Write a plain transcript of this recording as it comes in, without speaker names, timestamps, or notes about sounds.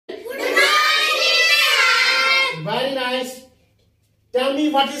Very nice. Tell me,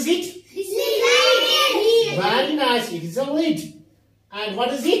 what is it? Very nice. It is a lid. And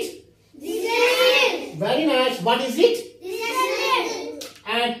what is it? Very nice. What is it?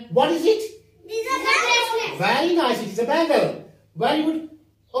 And what is it? Very nice. It is a bangle. Very good.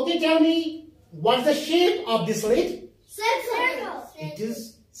 Okay, tell me, what's the shape of this lid? Circle. It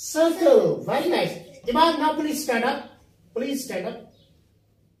is circle. Very nice. Imam, now please stand up. Please stand up.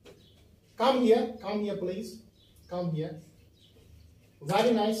 Come here. Come here, please. Come here.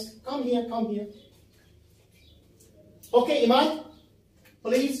 Very nice. Come here. Come here. Okay, Imam,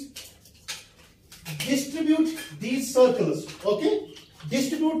 please distribute these circles. Okay?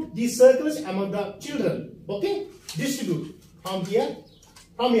 Distribute these circles among the children. Okay? Distribute. From here.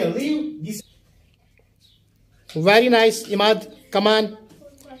 From here. Leave this. Very nice, Imad. Come on.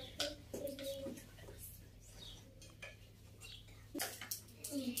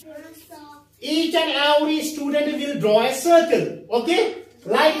 Each and every student will draw a circle. Okay?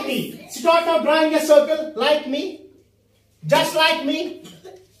 Like me. Start now drawing a circle. Like me. Just like me.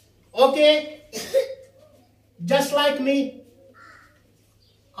 Okay? Just like me.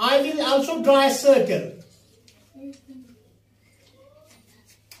 I will also draw a circle.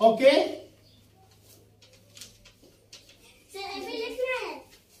 Okay?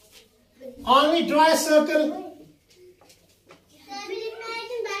 Only draw a circle.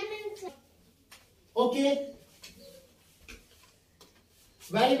 Okay?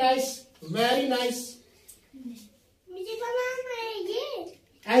 Very nice. Very nice.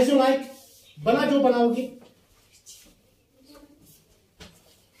 As you like. बना जो बनाओगे.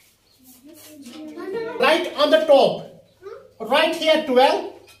 Right on the top. Right here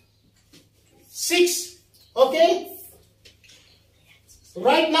 12. 6. Okay?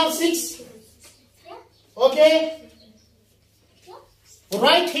 Right now 6. Okay?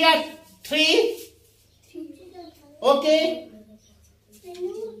 Right here 3. Okay?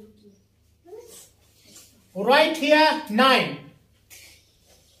 Right here 9.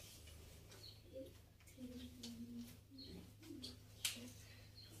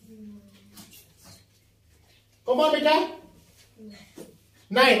 Come on, beta.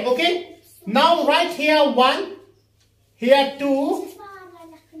 9, okay? Now right here 1, here 2,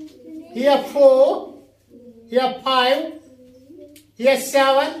 here 4, here 5, here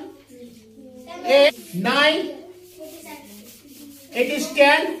 7, 8, 9, it is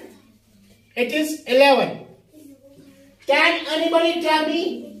 10, it is 11. Can anybody tell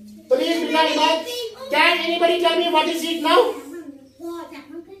me, please, can anybody tell me what is it now?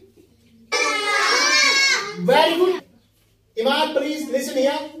 Very good. Imad, please listen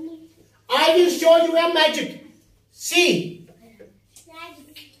here. I will show you a magic. See.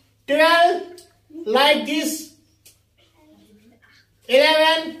 12 like this.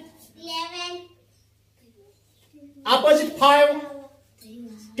 11. Opposite 5.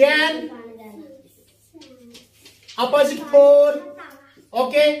 10. Opposite 4.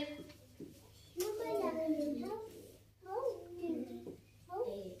 Okay.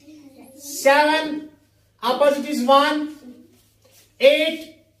 7. Opposite is 1.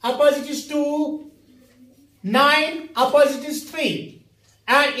 8. Opposite is 2. 9. Opposite is 3.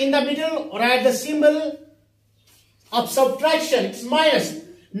 And in the middle, write the symbol of subtraction. It's minus.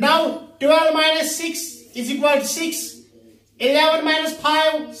 Now 12 minus 6 is equal to 6. 11 minus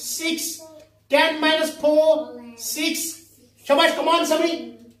 5, 6. 10 minus 4, 6. Shabash, come on,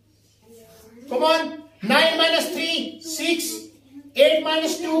 somebody. Come on. 9 minus 3, 6. 8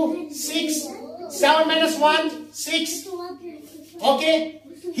 minus 2, 6. 7 minus 1, 6. Okay.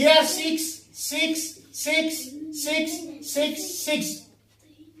 Here 6, 6, 6, 6, 6, 6.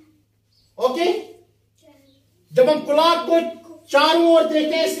 Okay. जब हम clock को चारों ओर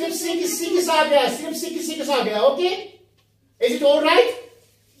देखते हैं सिर्फ 6 आ गया, सिर्फ 6 आ गया. Okay. Is it all right?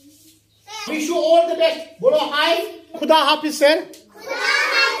 Wish you all the best. बोलो हाय. खुदा हाफिज सर.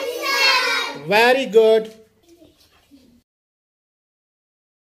 Very good.